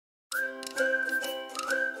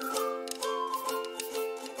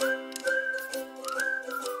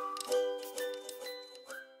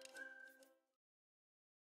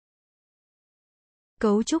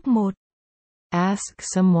Cấu trúc 1. Ask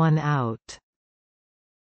someone out.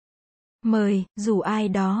 Mời, rủ ai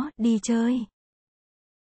đó, đi chơi.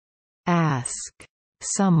 Ask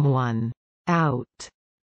someone out.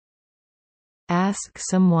 Ask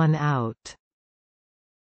someone out.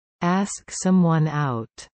 Ask someone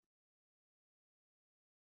out.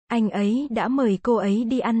 Anh ấy đã mời cô ấy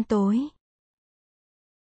đi ăn tối.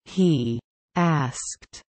 He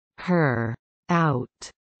asked her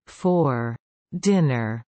out for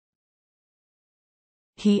dinner.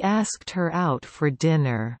 He asked her out for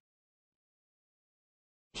dinner.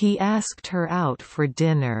 He asked her out for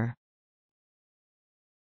dinner.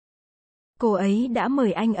 Cô ấy đã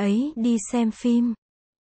mời anh ấy đi xem phim.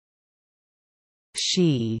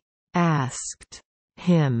 She asked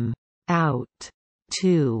him out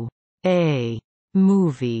to a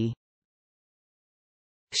movie.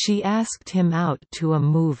 She asked him out to a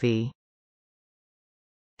movie.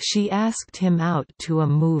 She asked him out to a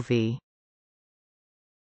movie.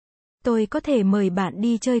 Tôi có thể mời bạn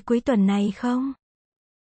đi chơi cuối tuần này không?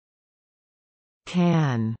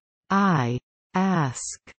 Can I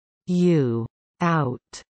ask you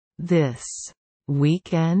out this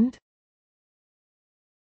weekend?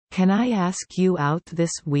 Can I ask you out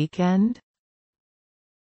this weekend?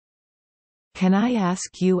 Can I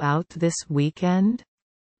ask you out this weekend?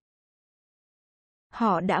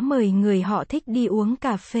 Họ đã mời người họ thích đi uống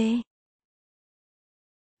cà phê.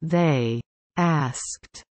 They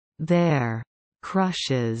asked their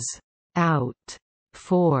crushes out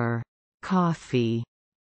for coffee.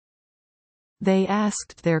 They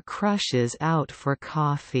asked their crushes out for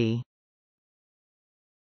coffee.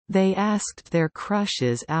 They asked their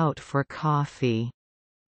crushes out for coffee.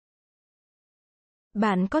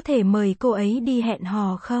 Bạn có thể mời cô ấy đi hẹn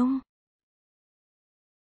hò không?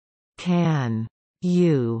 Can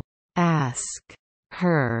you ask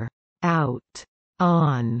her out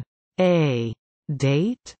on a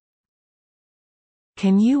date?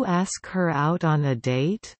 Can you ask her out on a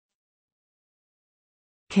date?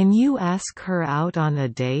 Can you ask her out on a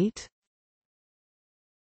date?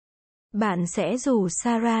 Bạn sẽ rủ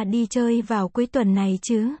Sarah đi chơi vào cuối tuần này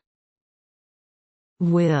chứ?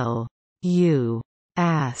 Will you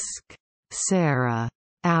ask Sarah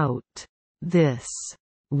out this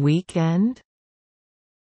weekend?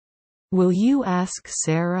 Will you ask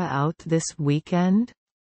Sarah out this weekend?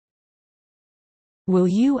 Will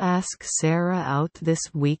you ask Sarah out this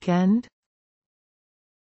weekend?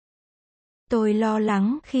 Tôi lo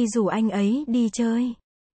lắng khi rủ anh ấy đi chơi.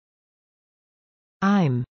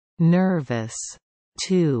 I'm nervous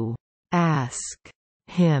to ask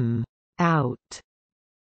him out.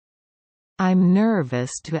 I'm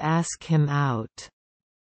nervous to ask him out.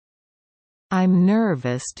 I'm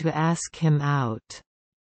nervous to ask him out.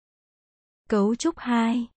 Cấu trúc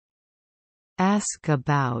 2. Ask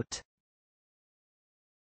about.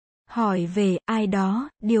 Hỏi về ai đó,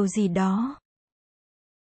 điều gì đó.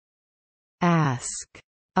 Ask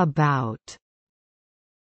about.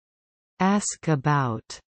 Ask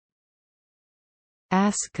about.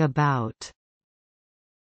 Ask about.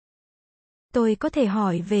 Tôi có thể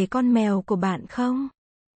hỏi về con mèo của bạn không?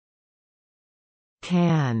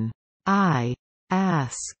 Can I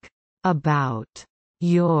ask about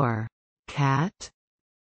your cat?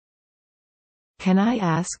 Can I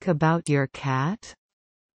ask about your cat?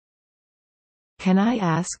 Can I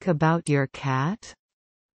ask about your cat?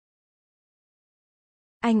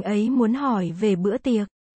 Anh ấy muốn hỏi về bữa tiệc.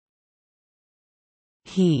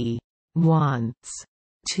 He wants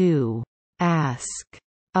to ask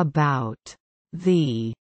about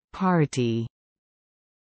the party.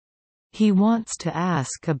 He wants to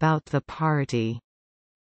ask about the party.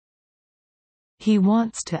 He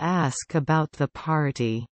wants to ask about the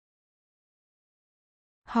party.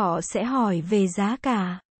 Họ sẽ hỏi về giá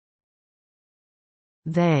cả.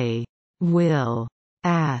 They will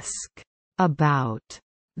ask about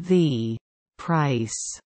the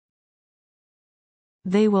price.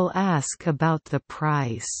 They will ask about the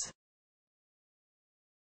price.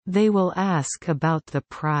 They will ask about the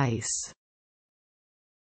price.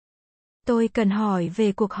 Tôi cần hỏi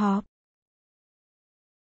về cuộc họp.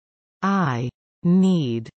 I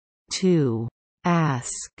need to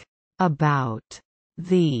ask about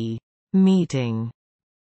the meeting.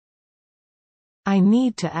 I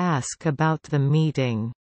need to ask about the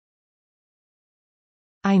meeting.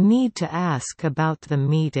 I need to ask about the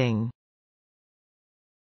meeting.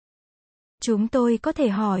 Chúng tôi có thể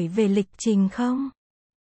hỏi về lịch trình không?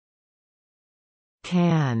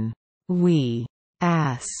 Can we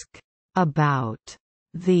ask about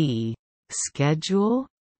the schedule?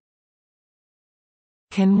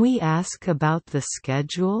 Can we ask about the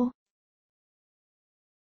schedule?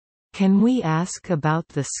 Can we ask about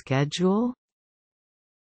the schedule?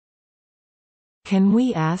 Can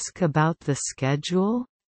we ask about the schedule?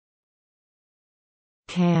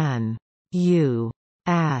 Can you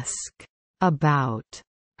ask about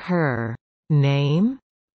her name?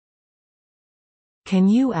 Can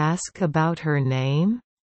you ask about her name?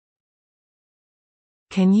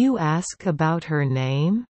 Can you ask about her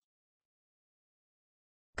name?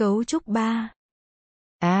 Cấu trúc 3.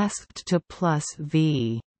 Asked to plus V.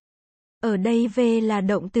 Ở đây V là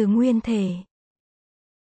động từ nguyên thể.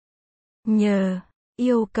 Nhờ,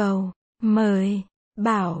 yêu cầu, mời,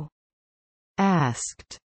 bảo.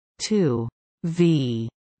 Asked to V.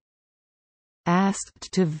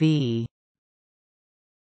 Asked to V.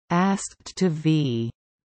 Asked to V.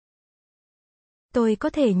 Tôi có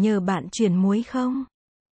thể nhờ bạn chuyển muối không?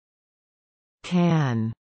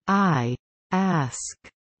 Can I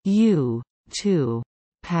ask you to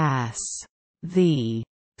pass the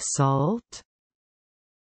salt?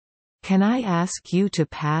 Can I ask you to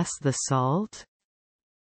pass the salt?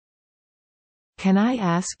 Can I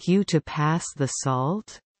ask you to pass the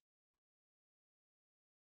salt?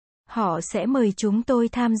 Họ sẽ mời chúng tôi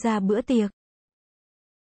tham gia bữa tiệc.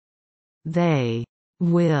 They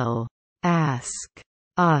will ask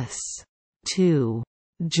us to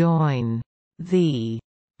join the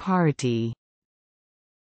party.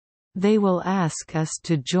 They will ask us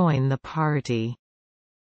to join the party.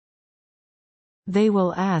 They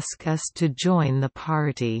will ask us to join the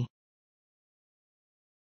party.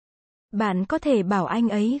 Bạn có thể bảo anh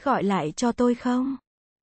ấy gọi lại cho tôi không?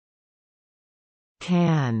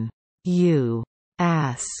 Can you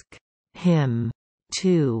ask him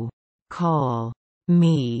to call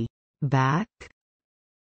me back?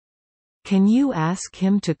 Can you ask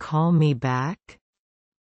him to call me back?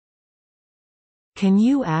 Can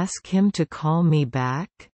you ask him to call me back?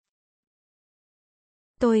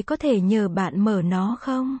 Tôi có thể nhờ bạn mở nó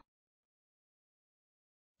không?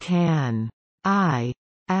 Can I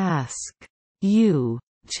ask you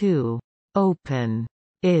to open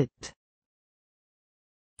it?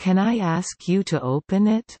 Can I ask you to open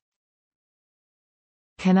it?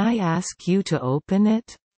 Can I ask you to open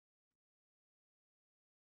it?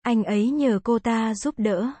 Anh ấy nhờ cô ta giúp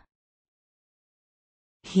đỡ.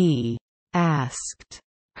 He asked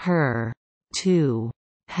her to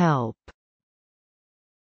help.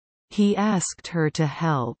 He asked her to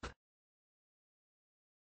help.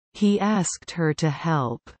 He asked her to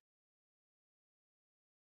help.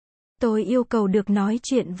 Tôi yêu cầu được nói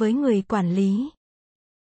chuyện với người quản lý.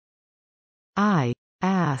 I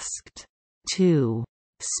asked to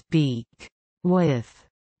speak with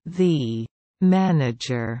the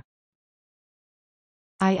manager.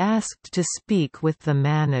 I asked to speak with the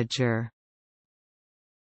manager.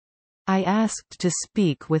 I asked to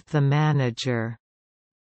speak with the manager.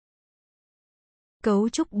 Cấu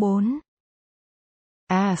trúc 4.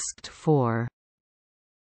 Asked for.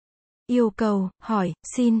 Yêu cầu, hỏi,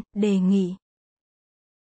 xin, đề nghị.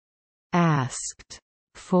 Asked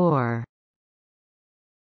for.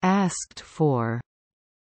 Asked for.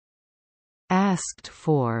 Asked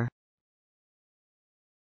for.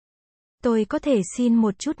 Tôi có thể xin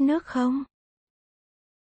một chút nước không?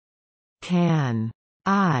 Can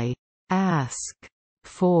I ask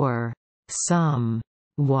for some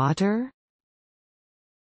water?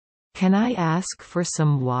 Can I ask for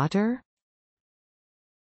some water?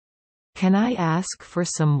 Can I ask for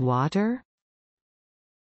some water?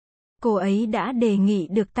 Cô ấy đã đề nghị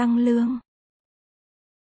được tăng lương.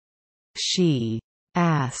 She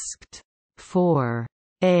asked for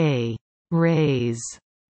a raise.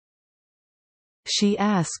 She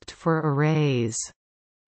asked for a raise.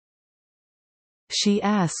 She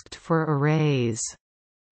asked for a raise.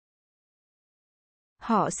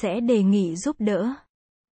 Họ sẽ đề nghị giúp đỡ.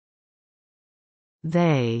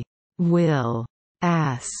 They will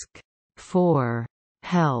ask for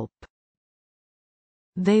help.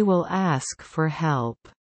 They will ask for help.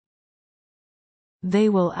 They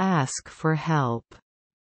will ask for help.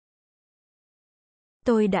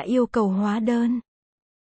 Tôi đã yêu cầu hóa đơn.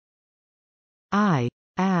 I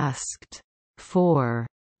asked for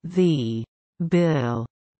the bill.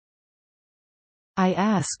 I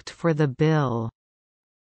asked for the bill.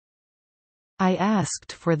 I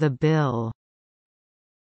asked for the bill.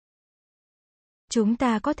 Chúng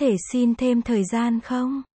ta có thể xin thêm thời gian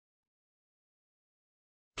không?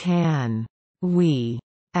 Can we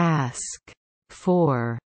ask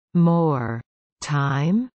for more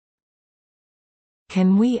time?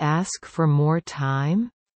 Can we ask for more time?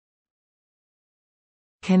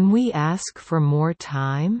 Can we ask for more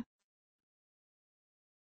time?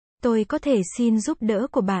 Tôi có thể xin giúp đỡ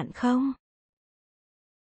của bạn không?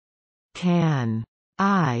 Can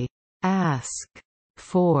I ask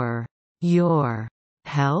for your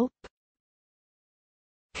help?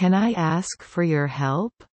 Can I ask for your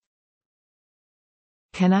help?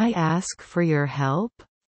 Can I ask for your help?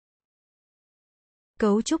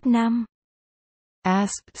 Cấu trúc 5.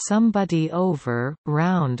 Ask somebody over,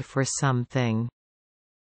 round for something.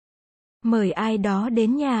 Mời ai đó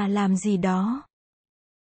đến nhà làm gì đó.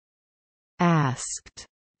 Asked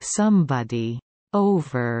somebody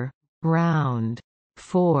over, round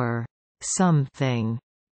for something.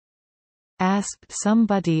 Asked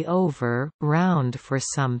somebody over, round for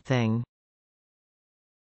something.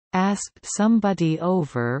 Asked somebody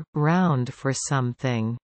over, round for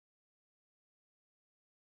something.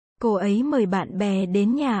 Cô ấy mời bạn bè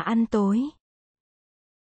đến nhà ăn tối.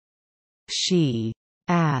 She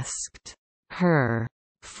asked her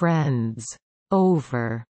friends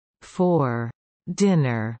over for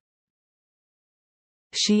dinner.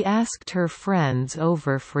 She asked her friends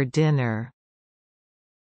over for dinner.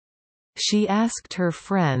 She asked her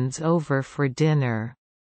friends over for dinner.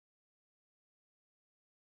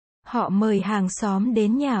 Họ mời hàng xóm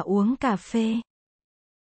đến nhà uống cà phê.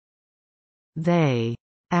 They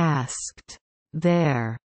asked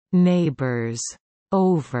their neighbors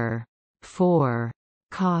over for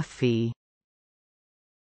coffee.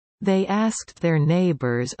 They asked their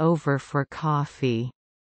neighbors over for coffee.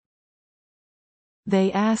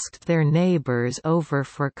 They asked their neighbors over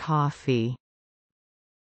for coffee.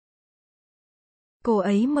 Cô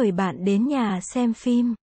ấy mời bạn đến nhà xem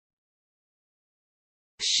phim.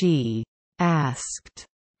 She asked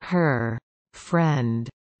her friend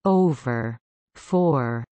over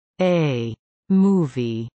for a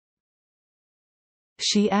movie.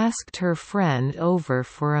 She asked her friend over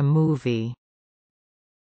for a movie.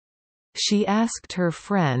 She asked her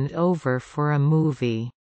friend over for a movie.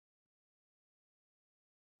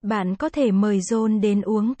 Bạn có thể mời John đến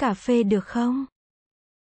uống cà phê được không?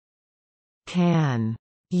 Can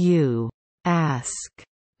you ask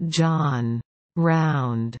John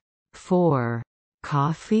round for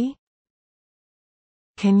coffee?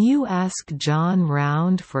 Can you ask John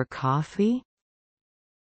round for coffee?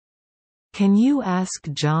 Can you ask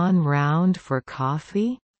John round for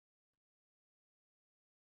coffee?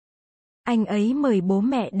 Anh ấy mời bố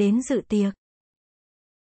mẹ đến dự tiệc.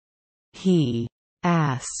 He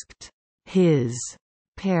asked his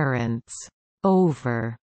parents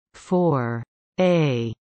over for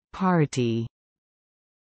a party.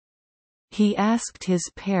 He asked his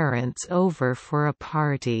parents over for a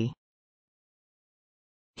party.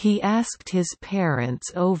 He asked his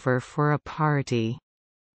parents over for a party.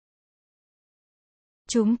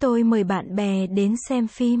 Chúng tôi mời bạn bè đến xem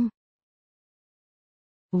phim.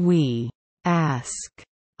 We ask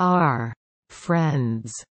our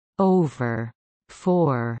friends over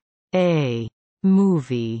for a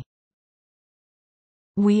movie.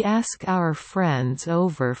 We ask our friends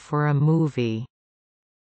over for a movie.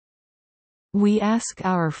 We ask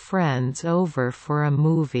our friends over for a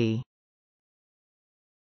movie.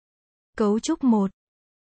 Cấu trúc 1.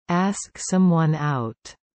 Ask someone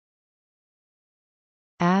out.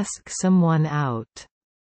 Ask someone out.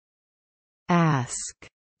 Ask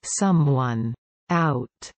someone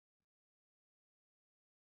out.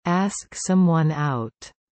 Ask someone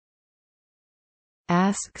out.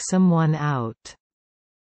 Ask someone out.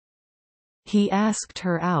 He asked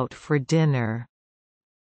her out for dinner.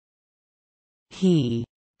 He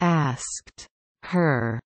asked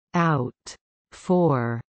her out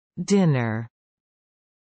for dinner.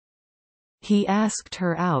 He asked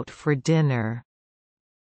her out for dinner.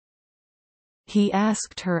 He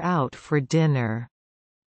asked her out for dinner.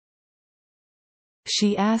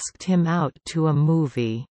 She asked him out to a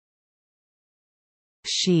movie.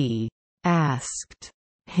 She asked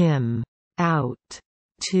him out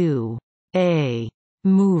to a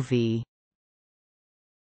movie.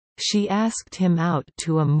 She asked him out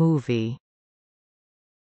to a movie.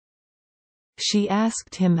 She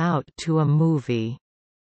asked him out to a movie.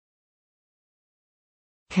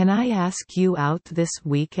 Can I ask you out this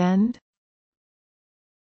weekend?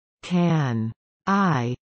 Can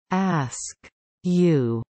I ask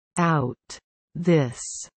you out this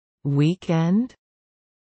weekend?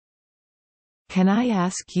 Can I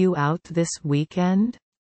ask you out this weekend?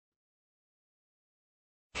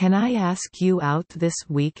 Can I ask you out this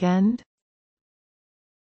weekend?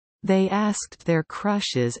 They asked their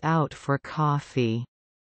crushes out for coffee.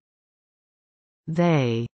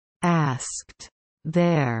 They asked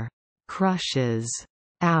their crushes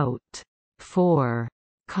out for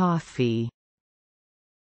coffee.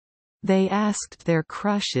 They asked their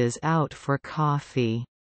crushes out for coffee.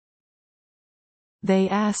 They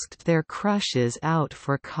asked their crushes out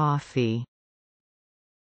for coffee.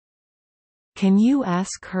 Can you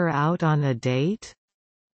ask her out on a date?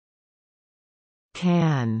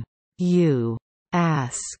 Can you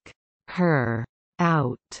ask her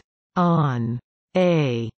out on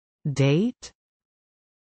a date?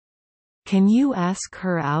 Can you ask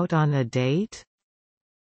her out on a date?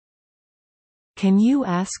 Can you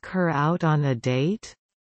ask her out on a date?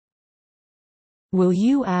 Will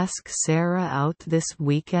you ask Sarah out this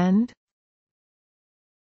weekend?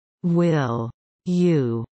 Will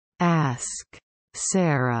you ask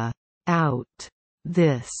Sarah out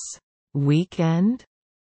this weekend?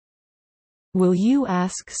 Will you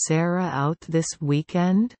ask Sarah out this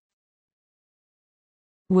weekend?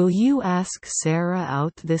 Will you ask Sarah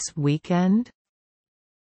out this weekend?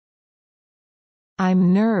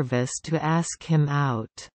 I'm nervous to ask him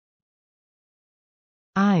out.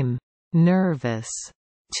 I'm nervous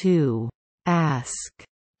to ask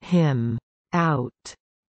him out.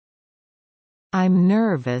 I'm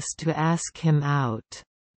nervous to ask him out.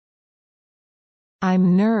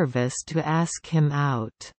 I'm nervous to ask him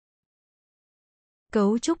out.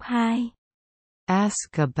 Cấu trúc 2.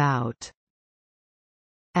 Ask about.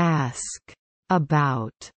 Ask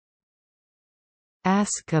about.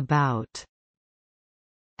 Ask about.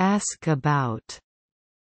 Ask about.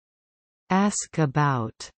 Ask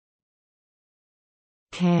about.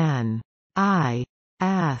 Can I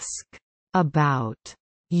ask about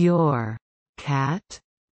your cat?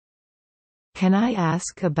 Can I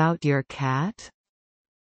ask about your cat?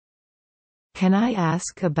 Can I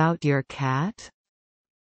ask about your cat?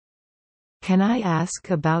 Can I ask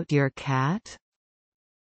about your cat?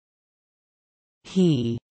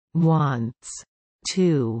 He wants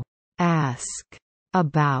to ask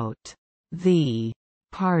about the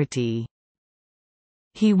party.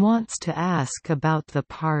 He wants to ask about the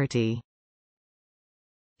party.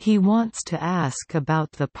 He wants to ask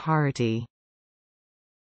about the party.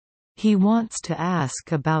 He wants to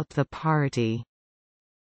ask about the party.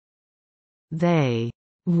 They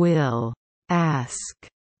will ask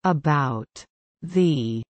about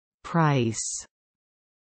the price.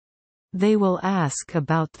 They will ask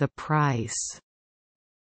about the price.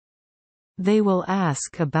 They will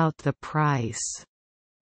ask about the price.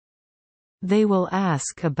 They will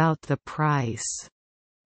ask about the price.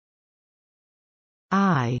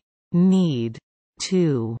 I need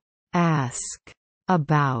to ask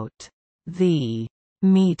about the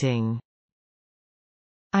meeting.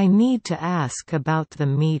 I need to ask about the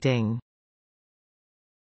meeting.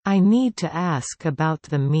 I need to ask about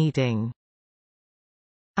the meeting.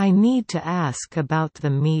 I need to ask about the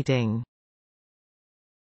meeting.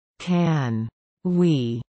 Can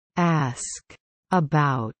we ask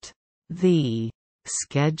about the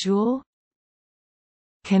schedule?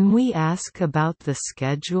 Can we ask about the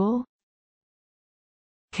schedule?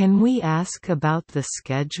 Can we ask about the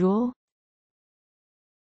schedule?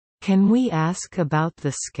 Can we ask about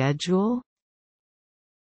the schedule?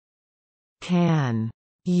 Can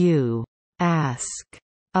you ask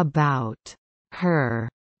about her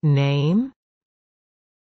name?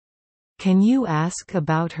 Can you ask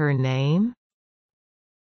about her name?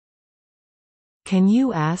 Can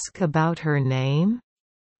you ask about her name?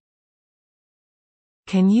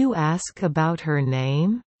 Can you ask about her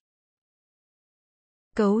name?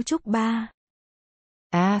 Cấu trúc 3.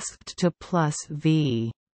 Asked to plus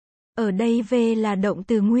V. Ở đây V là động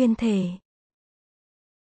từ nguyên thể.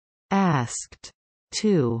 Asked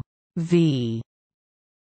to V.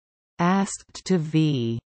 Asked to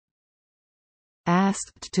V.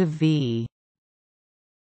 Asked to V.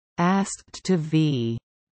 Asked to V.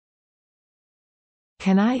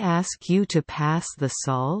 Can I ask you to pass the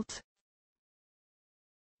salt?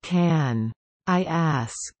 Can I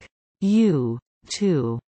ask you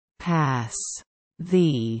to pass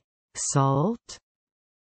the salt?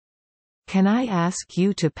 Can I ask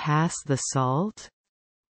you to pass the salt?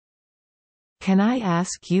 Can I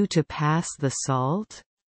ask you to pass the salt?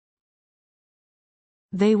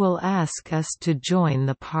 They will ask us to join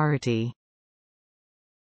the party.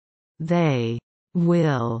 They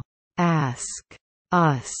will ask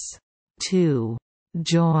us to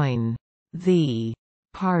join the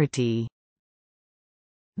party.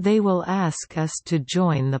 They will ask us to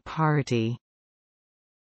join the party.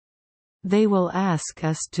 They will ask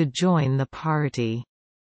us to join the party.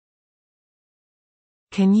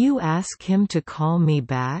 Can you ask him to call me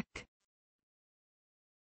back?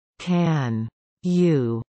 Can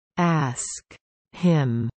you ask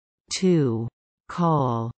him to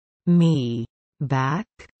call me back?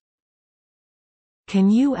 Can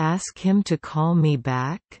you ask him to call me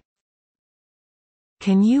back?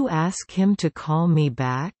 Can you ask him to call me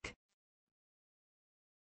back?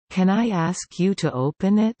 Can I ask you to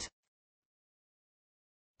open it?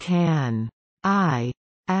 Can I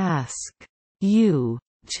ask you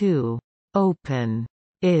to open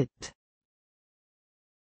it?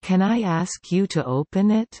 Can I ask you to open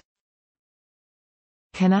it?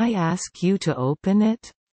 Can I ask you to open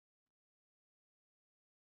it?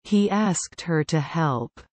 He asked her to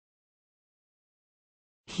help.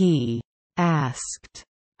 He asked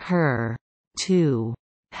her to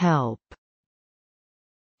help.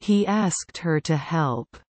 He asked her to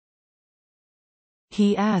help.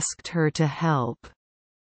 He asked her to help.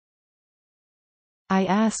 I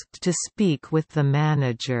asked to speak with the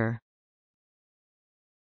manager.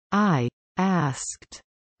 I asked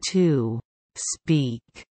to speak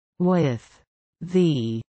with the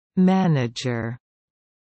manager.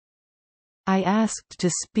 I asked to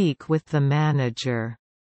speak with the manager.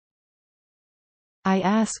 I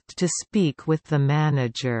asked to speak with the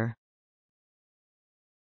manager.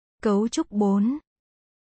 Cấu trúc 4.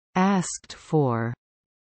 Asked for.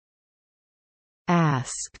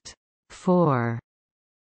 Asked for.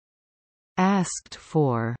 Asked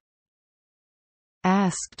for.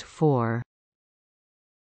 Asked for.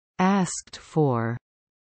 Asked for.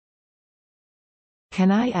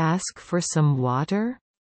 Can I ask for some water?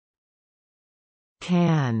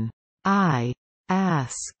 Can I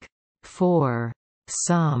ask for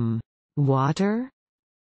some water?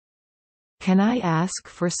 Can I ask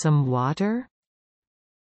for some water?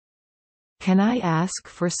 Can I ask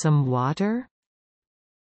for some water?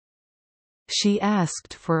 She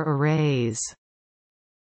asked for a raise.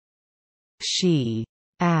 She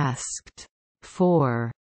asked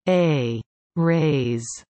for a raise.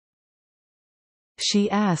 She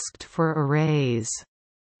asked for a raise.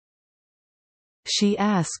 She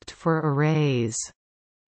asked for a raise.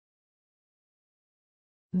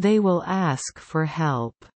 They will ask for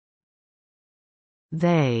help.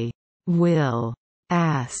 They will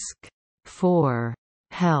ask for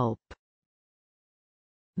help.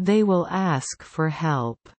 They will ask for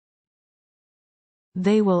help.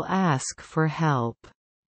 They will ask for help.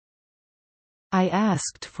 I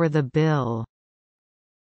asked for the bill.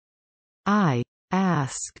 I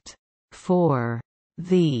asked for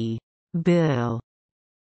the bill.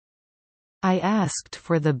 I asked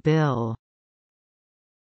for the bill.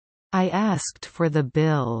 I asked for the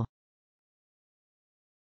bill.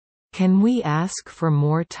 Can we ask for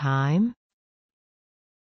more time?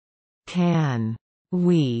 Can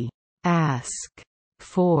we ask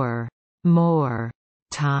for more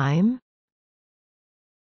time?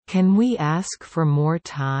 Can we ask for more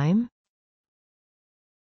time?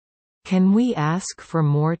 Can we ask for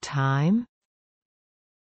more time?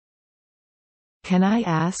 Can I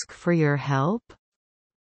ask for your help?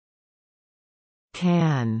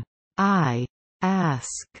 Can I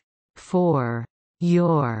ask for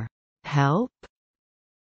your help?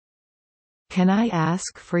 Can I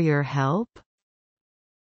ask for your help?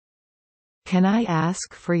 Can I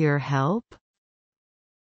ask for your help?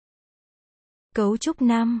 Cấu trúc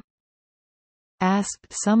 5. Ask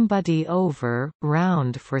somebody over,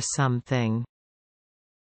 round for something.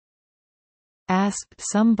 Ask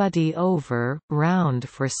somebody over, round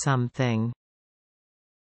for something.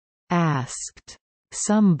 Asked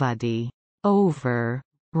somebody over,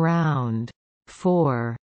 round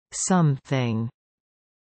for something.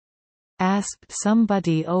 Asked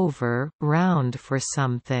somebody over, round for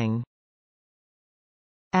something.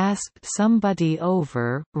 Asked somebody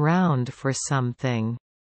over, round for something.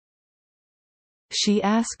 She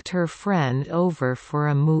asked her friend over for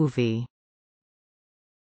a movie.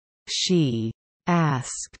 She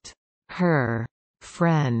asked her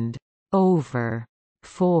friend over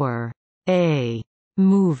for a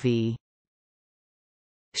movie.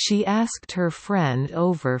 She asked her friend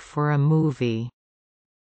over for a movie.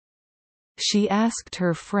 She asked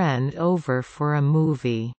her friend over for a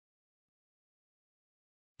movie.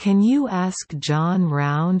 Can you ask John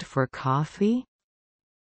round for coffee?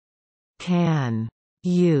 Can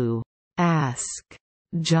you ask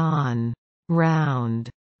John round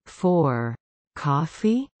for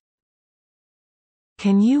coffee?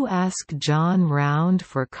 Can you ask John round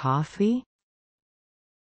for coffee?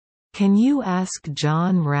 Can you ask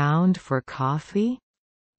John round for coffee?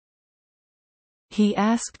 He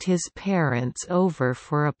asked his parents over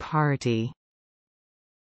for a party.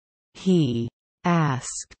 He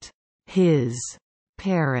asked his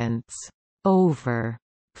parents over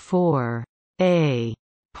for a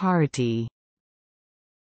party.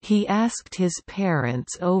 He asked his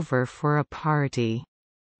parents over for a party.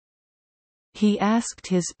 He asked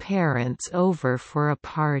his parents over for a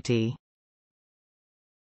party.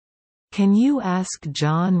 Can you ask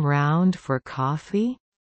John round for coffee?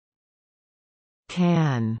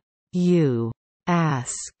 Can you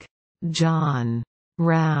ask John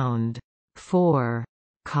round for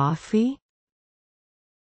coffee?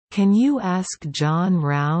 Can you ask John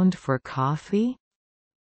round for coffee?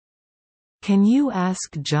 Can you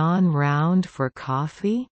ask John round for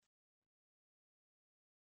coffee?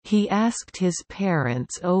 He asked his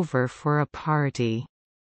parents over for a party.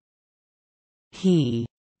 He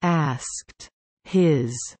asked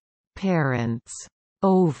his parents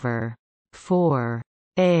over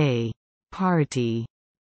for a party.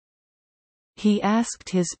 He asked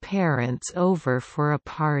his parents over for a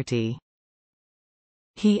party.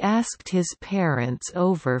 He asked his parents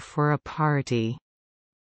over for a party.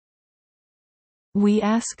 We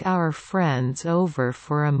ask our friends over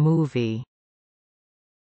for a movie.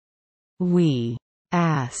 We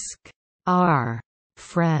ask our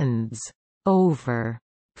friends over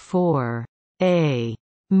for a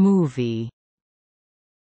movie.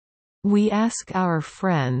 We ask our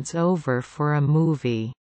friends over for a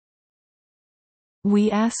movie.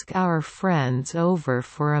 We ask our friends over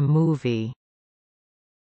for a movie.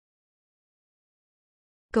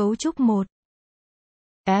 Cấu trúc 1.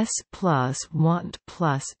 S plus want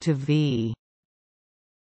plus to V.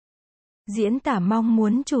 Diễn tả mong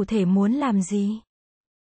muốn chủ thể muốn làm gì?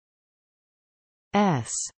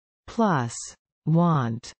 S plus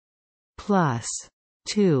want plus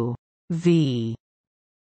to V.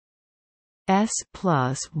 S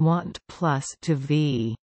plus want plus to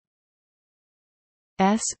V.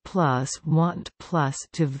 S plus want plus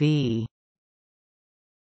to V.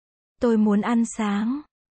 Tôi muốn ăn sáng.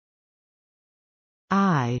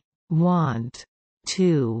 I want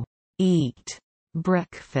to eat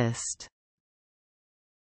breakfast.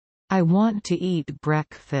 I want to eat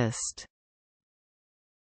breakfast.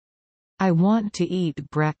 I want to eat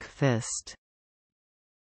breakfast.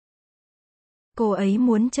 Cô ấy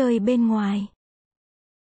muốn chơi bên ngoài.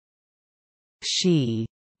 She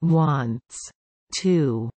wants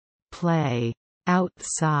to play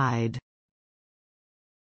outside.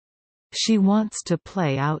 She wants to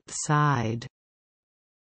play outside.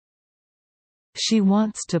 She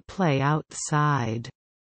wants to play outside.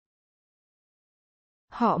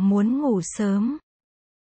 Họ muốn ngủ sớm.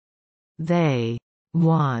 They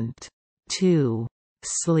want to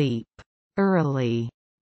sleep early.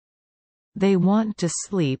 They want to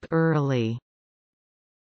sleep early.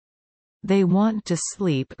 They want to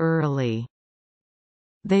sleep early.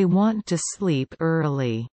 They want to sleep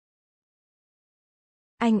early.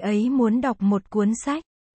 Anh ấy muốn đọc một cuốn sách.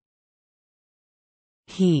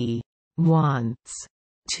 He wants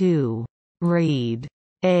to read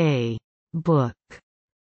a book.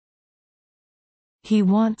 He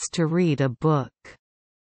wants to read a book.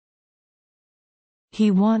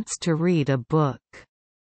 He wants to read a book.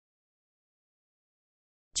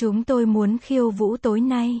 Chúng tôi muốn khiêu vũ tối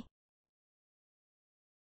nay.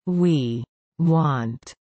 We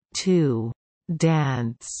want to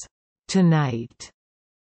dance tonight.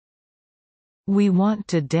 We want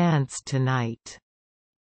to dance tonight.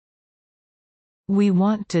 We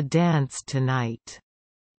want to dance tonight.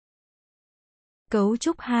 Cấu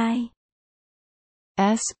trúc 2.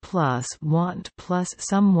 S plus want plus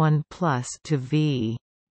someone plus to V.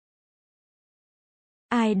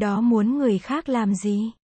 Ai đó muốn người khác làm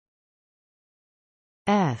gì?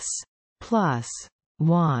 S plus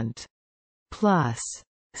want plus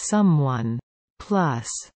someone plus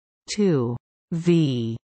to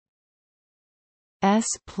V. S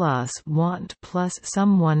plus want plus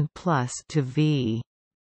someone plus to V.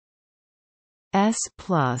 S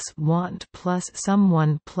plus want plus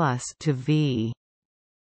someone plus to V.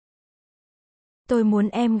 Tôi muốn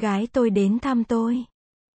em gái tôi đến thăm tôi.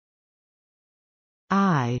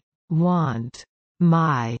 I want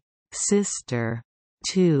my sister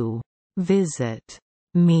to visit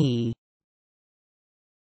me.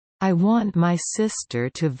 I want my sister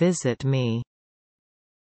to visit me.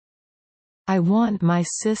 I want my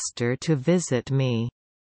sister to visit me.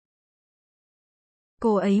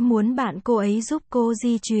 Cô ấy muốn bạn cô ấy giúp cô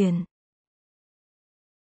di chuyển.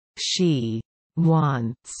 She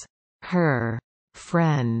wants her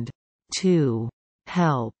friend to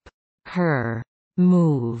help her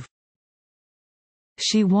move.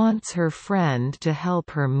 She wants her friend to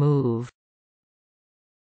help her move.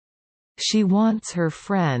 She wants her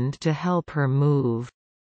friend to help her move.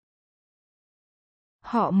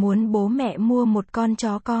 Họ muốn bố mẹ mua một con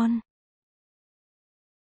chó con.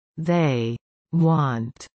 They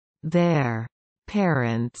want their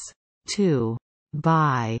parents to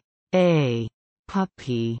buy a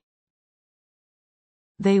puppy.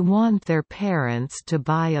 They want their parents to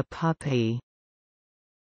buy a puppy.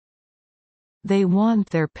 They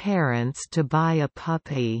want their parents to buy a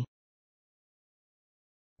puppy.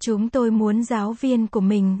 Chúng tôi muốn giáo viên của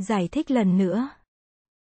mình giải thích lần nữa.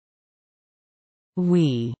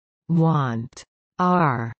 We want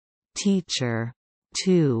our teacher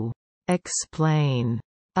to explain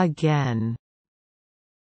again.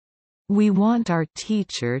 We want our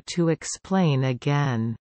teacher to explain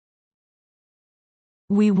again.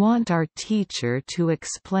 We want our teacher to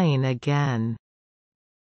explain again.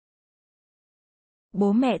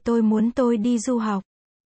 Bố mẹ tôi muốn tôi đi du học.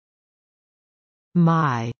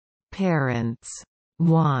 My parents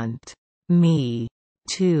want me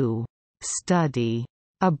to study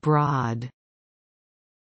abroad.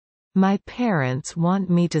 My parents want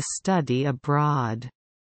me to study abroad.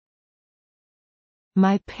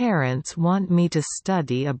 My parents want me to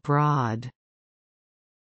study abroad.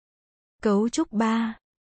 Cấu trúc 3.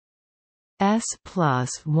 S plus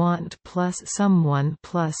want plus someone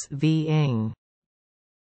plus being.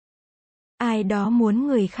 Ai đó muốn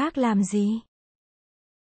người khác làm gì?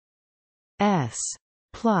 S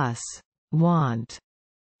plus want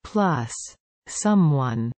plus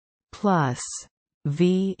someone plus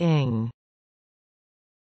being.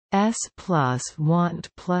 S plus want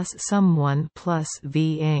plus someone plus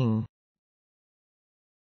being.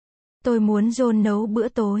 Tôi muốn John nấu bữa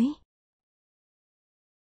tối.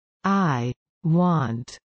 I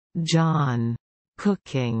want John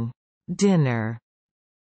cooking dinner.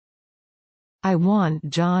 I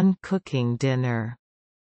want John cooking dinner.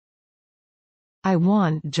 I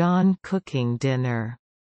want John cooking dinner.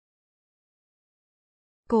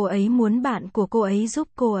 Cô ấy muốn bạn của cô ấy giúp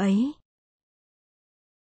cô ấy.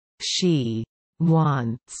 She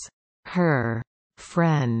wants her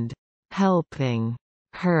friend helping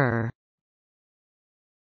her.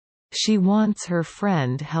 She wants her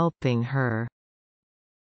friend helping her.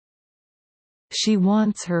 She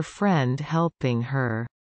wants her friend helping her.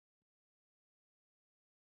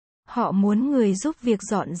 Họ muốn người giúp việc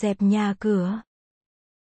dọn dẹp nhà cửa.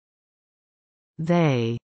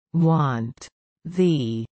 They want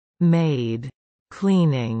the maid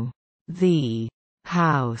cleaning the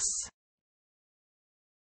house.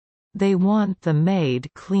 They want the maid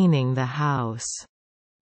cleaning the house.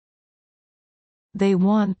 They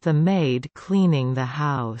want the maid cleaning the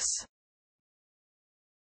house.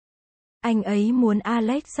 Anh ấy muốn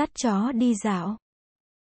Alex dắt chó đi dạo.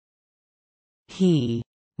 He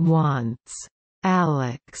wants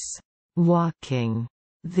Alex walking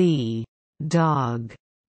the dog.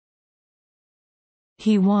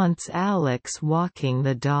 He wants Alex walking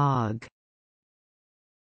the dog.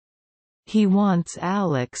 He wants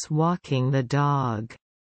Alex walking the dog.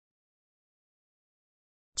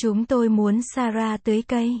 Chúng tôi muốn Sarah tưới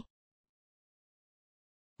cây.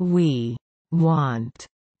 We want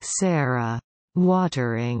Sarah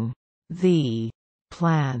watering the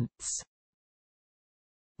plants.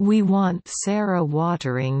 We want Sarah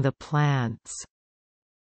watering the plants.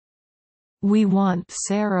 We want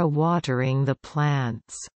Sarah watering the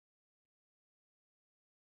plants.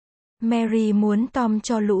 Mary muốn Tom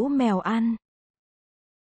cho lũ mèo ăn.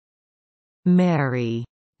 Mary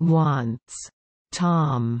wants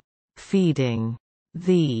Tom feeding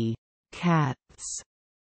the cats.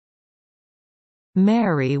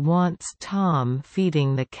 Mary wants Tom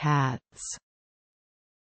feeding the cats.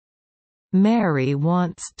 Mary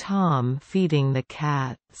wants Tom feeding the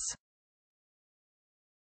cats.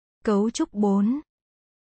 Cấu trúc 4.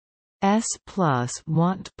 S plus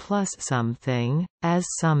want plus something, as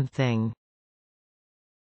something.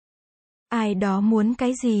 Ai đó muốn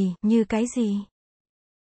cái gì, như cái gì.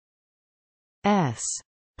 S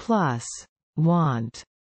plus want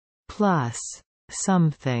plus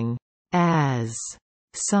something, as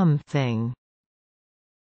something.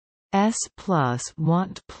 S plus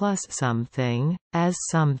want plus something, as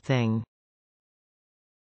something.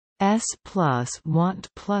 S plus want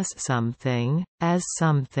plus something, as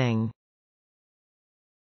something.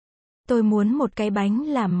 Tôi muốn một cái bánh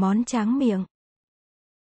làm món tráng miệng.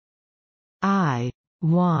 I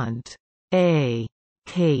want a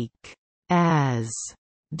cake as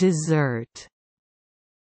dessert.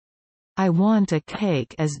 I want a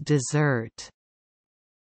cake as dessert.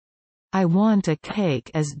 I want a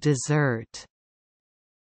cake as dessert.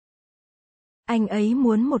 Anh ấy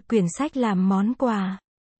muốn một quyển sách làm món quà.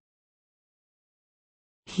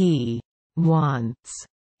 He wants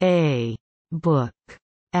a book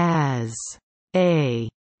as a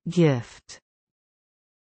gift.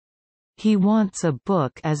 He wants a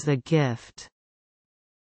book as a gift.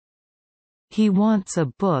 He wants a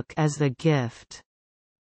book as a gift.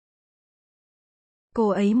 Cô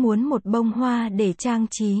ấy muốn một bông hoa để trang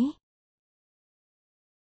trí.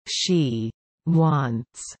 She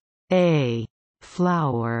wants a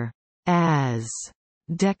flower as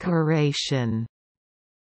decoration.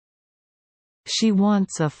 She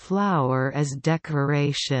wants a flower as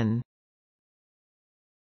decoration.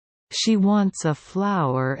 She wants a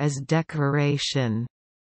flower as decoration.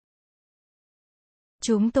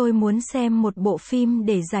 Chúng tôi muốn xem một bộ phim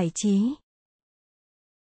để giải trí.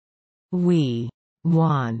 We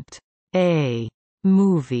want a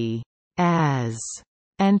movie as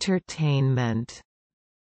entertainment.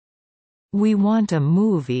 We want a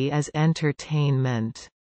movie as entertainment.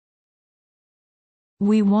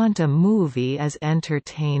 We want a movie as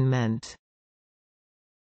entertainment.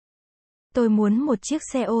 Tôi muốn một chiếc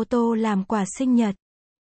xe ô tô làm quà sinh nhật.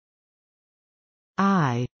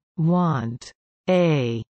 I want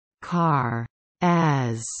a car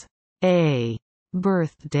as a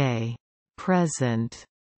birthday present.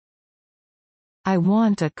 I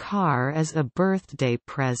want a car as a birthday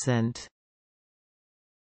present.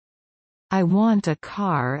 I want a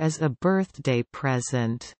car as a birthday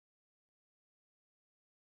present.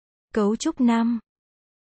 Cấu trúc 5.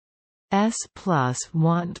 S plus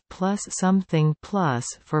want plus something plus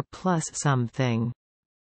for plus something.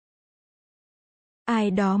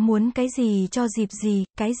 Ai đó muốn cái gì cho dịp gì,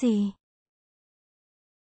 cái gì.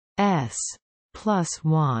 S plus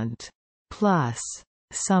want plus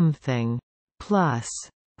something plus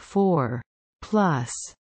for plus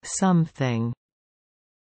something.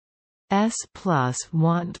 S plus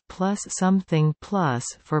want plus something plus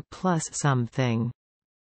for plus something.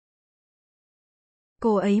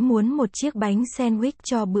 Cô ấy muốn một chiếc bánh sandwich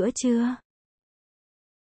cho bữa trưa.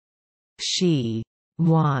 She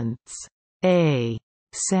wants a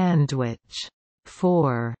sandwich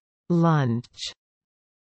for lunch.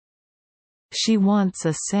 She wants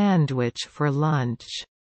a sandwich for lunch.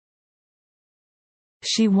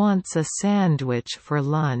 She wants a sandwich for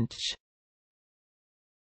lunch.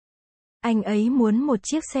 Anh ấy muốn một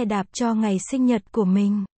chiếc xe đạp cho ngày sinh nhật của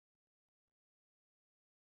mình.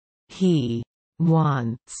 He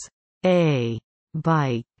wants a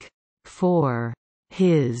bike for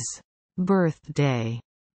his birthday.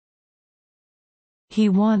 He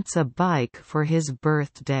wants a bike for his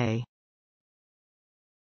birthday.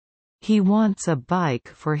 He wants a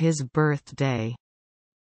bike for his birthday.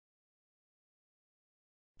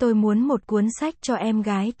 Tôi muốn một cuốn sách cho em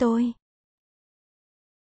gái tôi.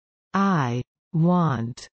 I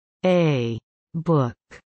want a book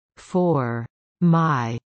for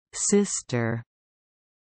my sister.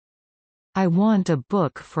 I want a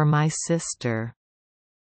book for my sister.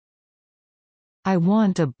 I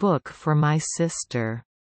want a book for my sister.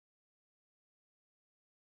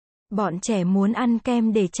 Bọn trẻ muốn ăn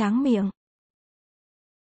kem để tráng miệng.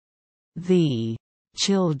 The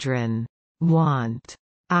children want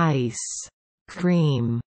ice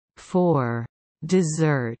cream for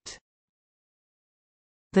dessert.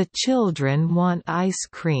 The children want ice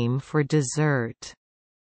cream for dessert.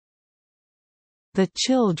 The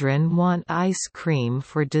children want ice cream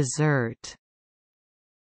for dessert.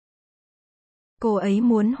 Cô ấy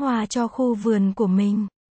muốn hoa cho khu vườn của mình.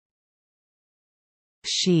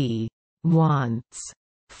 She wants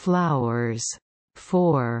flowers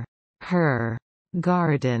for her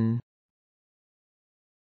garden.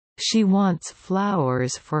 She wants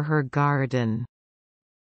flowers for her garden.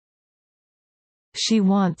 She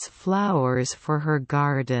wants flowers for her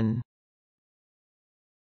garden.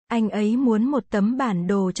 Anh ấy muốn một tấm bản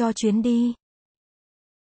đồ cho chuyến đi.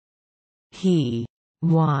 He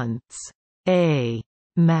wants a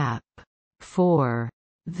map for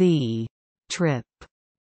the trip.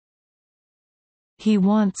 He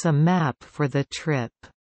wants a map for the trip.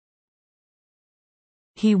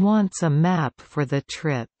 He wants a map for the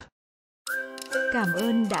trip. Cảm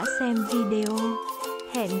ơn đã xem video.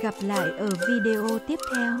 Hẹn gặp lại ở video tiếp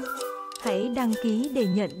theo. Hãy đăng ký để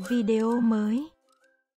nhận video mới.